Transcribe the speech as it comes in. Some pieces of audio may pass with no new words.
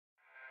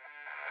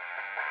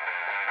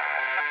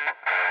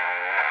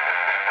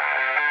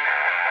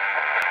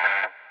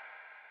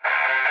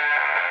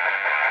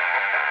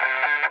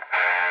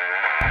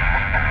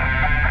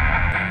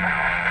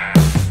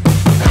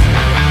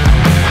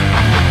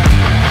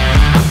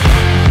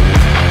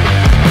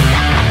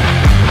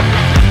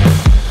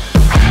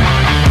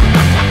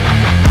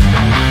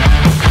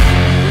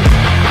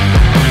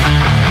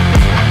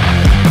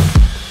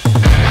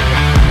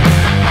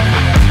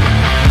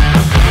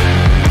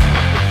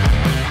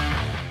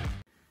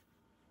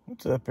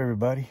What's up,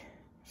 everybody?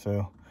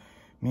 So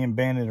me and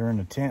Bandit are in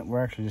the tent.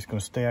 We're actually just going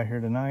to stay out here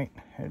tonight.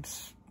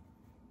 It's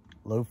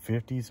low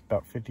 50s,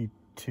 about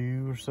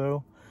 52 or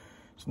so.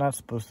 It's not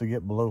supposed to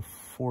get below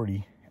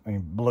 40,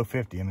 below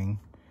 50,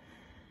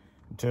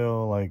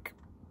 until like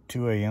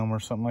 2 a.m. or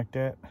something like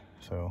that.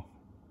 So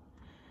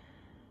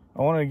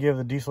I wanted to give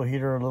the diesel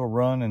heater a little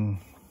run, and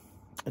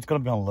it's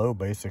going to be on low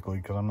basically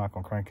because I'm not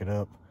going to crank it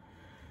up.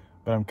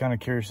 But I'm kind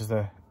of curious as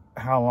to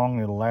how long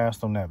it'll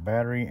last on that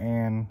battery,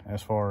 and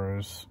as far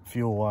as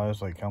fuel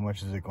wise, like how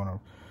much is it going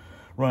to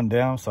run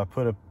down. So I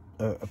put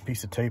a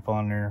piece of tape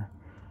on there.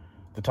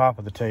 The top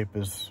of the tape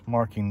is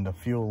marking the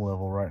fuel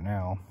level right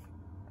now,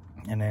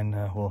 and then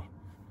we'll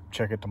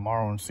check it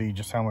tomorrow and see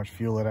just how much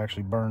fuel it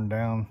actually burned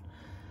down.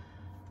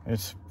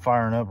 It's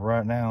firing up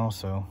right now,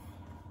 so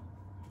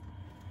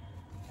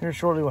here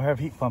shortly we'll have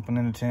heat pumping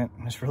in the tent.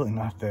 It's really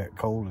not that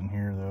cold in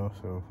here though,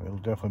 so it'll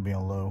definitely be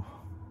on low,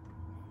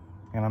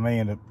 and I may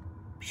end up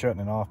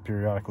shutting it off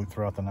periodically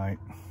throughout the night.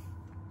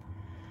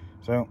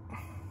 So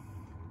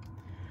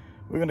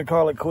we're gonna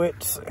call it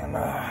quits and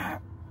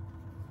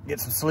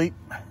get some sleep,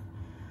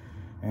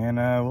 and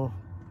we'll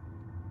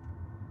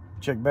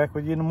check back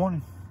with you in the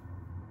morning.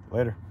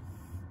 Later.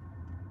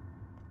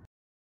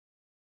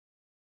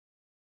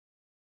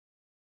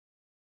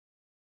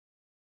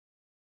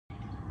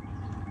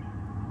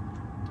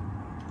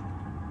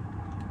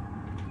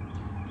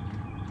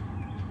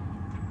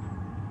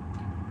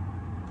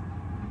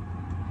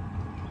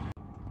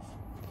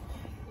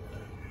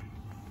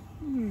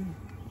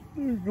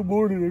 Good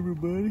morning,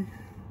 everybody.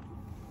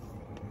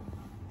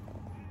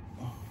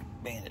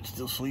 Bandit's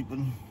still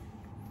sleeping.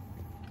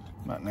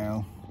 Not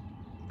now.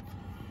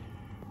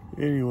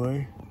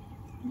 Anyway,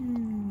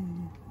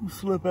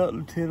 slept out in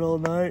the tent all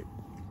night.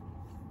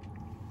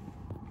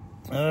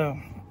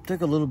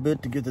 Took a little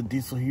bit to get the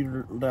diesel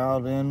heater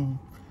dialed in.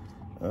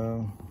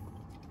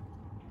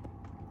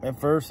 At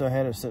first I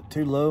had it set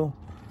too low,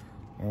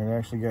 and it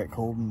actually got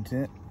cold in the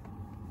tent.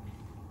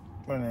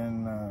 And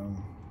then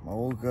I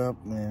woke up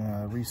and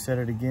I reset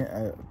it again.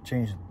 I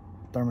changed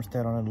the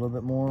thermostat on it a little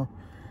bit more,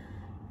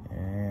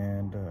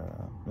 and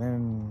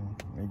then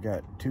it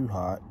got too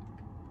hot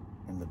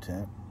in the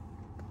tent.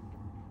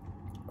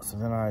 So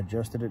then I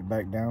adjusted it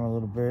back down a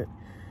little bit.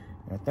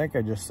 And I think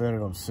I just set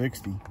it on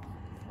 60.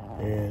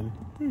 And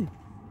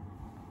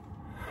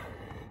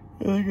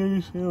I think I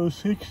just set it on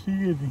 60.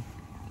 And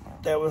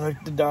that was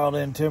like the dialed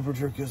in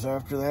temperature, because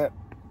after that,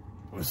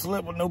 we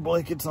slept with no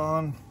blankets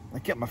on. I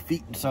kept my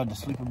feet inside the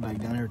sleeping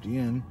bag down here at the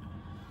end.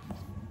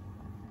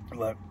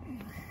 But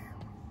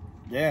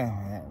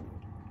yeah,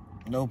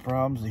 no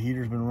problems. The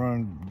heater's been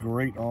running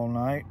great all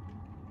night,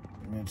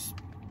 and it's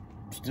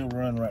still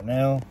running right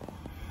now.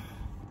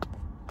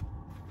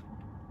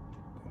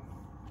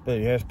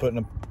 But yeah, it's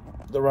putting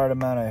the right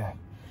amount of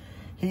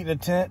heat in the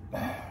tent.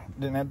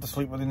 Didn't have to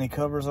sleep with any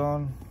covers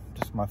on,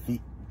 just my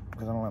feet,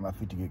 because I don't like my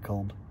feet to get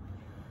cold.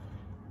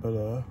 But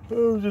I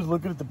was just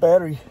looking at the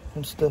battery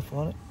and stuff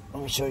on it.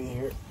 Let me show you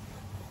here.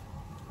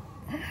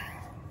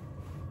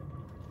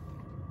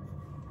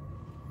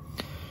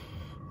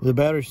 The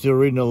battery's still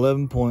reading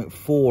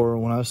 11.4.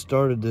 When I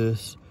started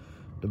this,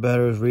 the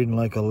battery was reading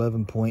like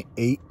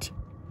 11.8.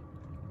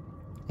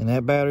 And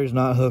that battery's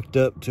not hooked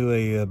up to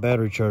a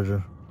battery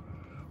charger.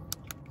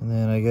 And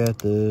then I got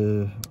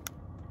the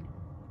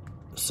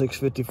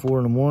 6:54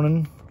 in the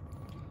morning.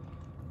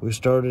 We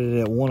started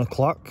it at 1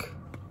 o'clock.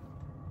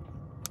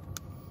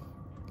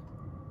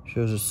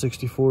 Shows us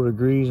 64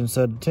 degrees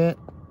inside the tent.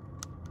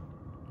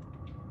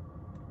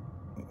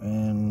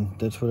 And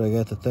that's what I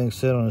got the thing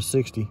set on, a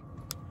 60.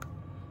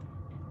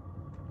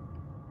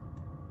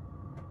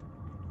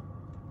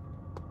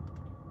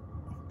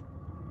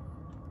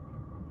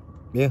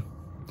 Yeah.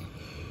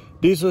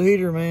 Diesel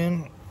heater,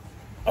 man.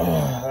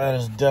 That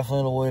is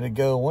definitely the way to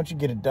go. Once you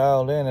get it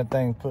dialed in, that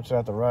thing puts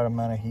out the right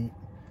amount of heat.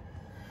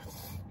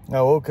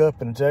 I woke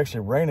up and it's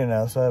actually raining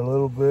outside a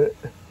little bit,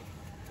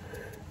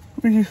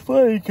 which is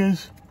funny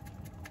because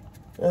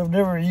I've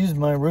never used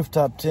my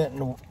rooftop tent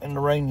in the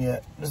rain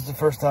yet. This is the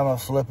first time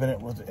I've slept in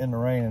it in the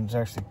rain, and it's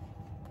actually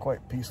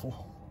quite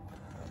peaceful.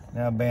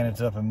 Now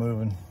Bandit's up and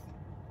moving.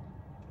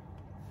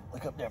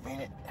 Look up there,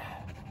 Bandit.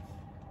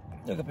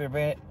 Look up there,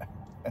 Bandit.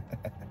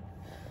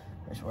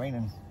 It's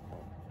raining.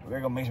 We're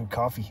gonna make some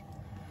coffee.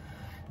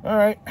 All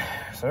right,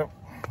 so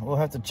we'll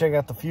have to check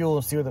out the fuel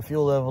and see what the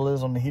fuel level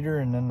is on the heater,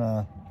 and then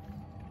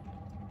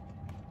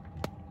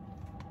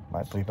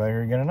might sleep out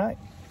here again tonight.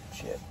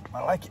 Shit,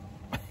 I like it.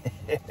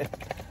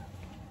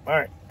 All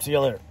right, see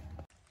y'all later.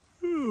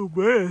 Oh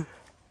man,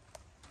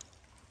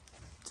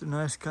 it's a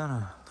nice kind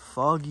of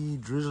foggy,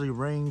 drizzly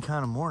rain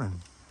kind of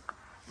morning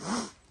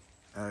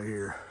out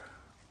here.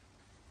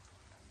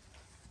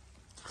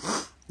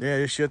 Yeah,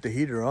 just shut the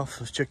heater off.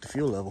 Let's check the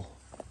fuel level.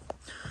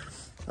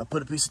 I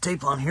put a piece of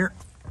tape on here.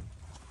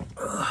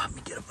 Let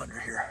me get up under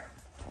here.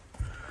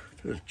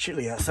 It's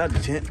chilly outside the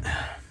tent.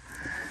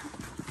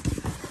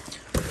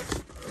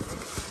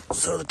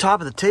 So the top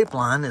of the tape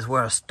line is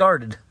where I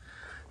started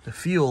the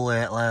fuel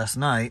at last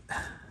night.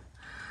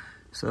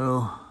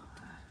 So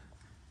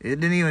It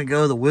didn't even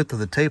go the width of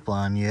the tape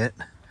line yet.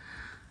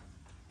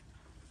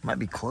 Might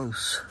be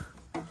close.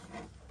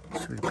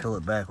 So we can peel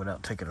it back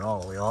without taking it all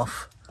the way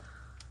off.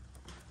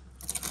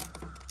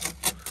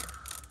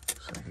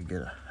 So I can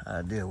get an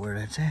idea where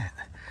that's at,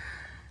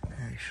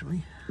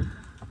 actually.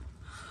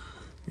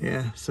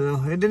 Yeah,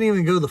 so it didn't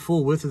even go the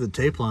full width of the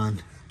tape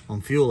line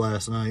on fuel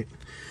last night.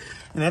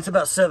 And that's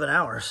about 7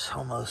 hours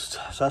almost.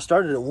 So I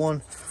started at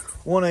 1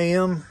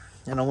 a.m.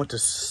 and I went to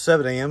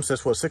 7 a.m. So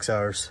that's what, 6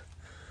 hours.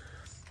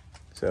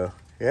 So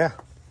yeah,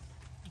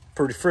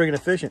 pretty friggin'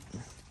 efficient.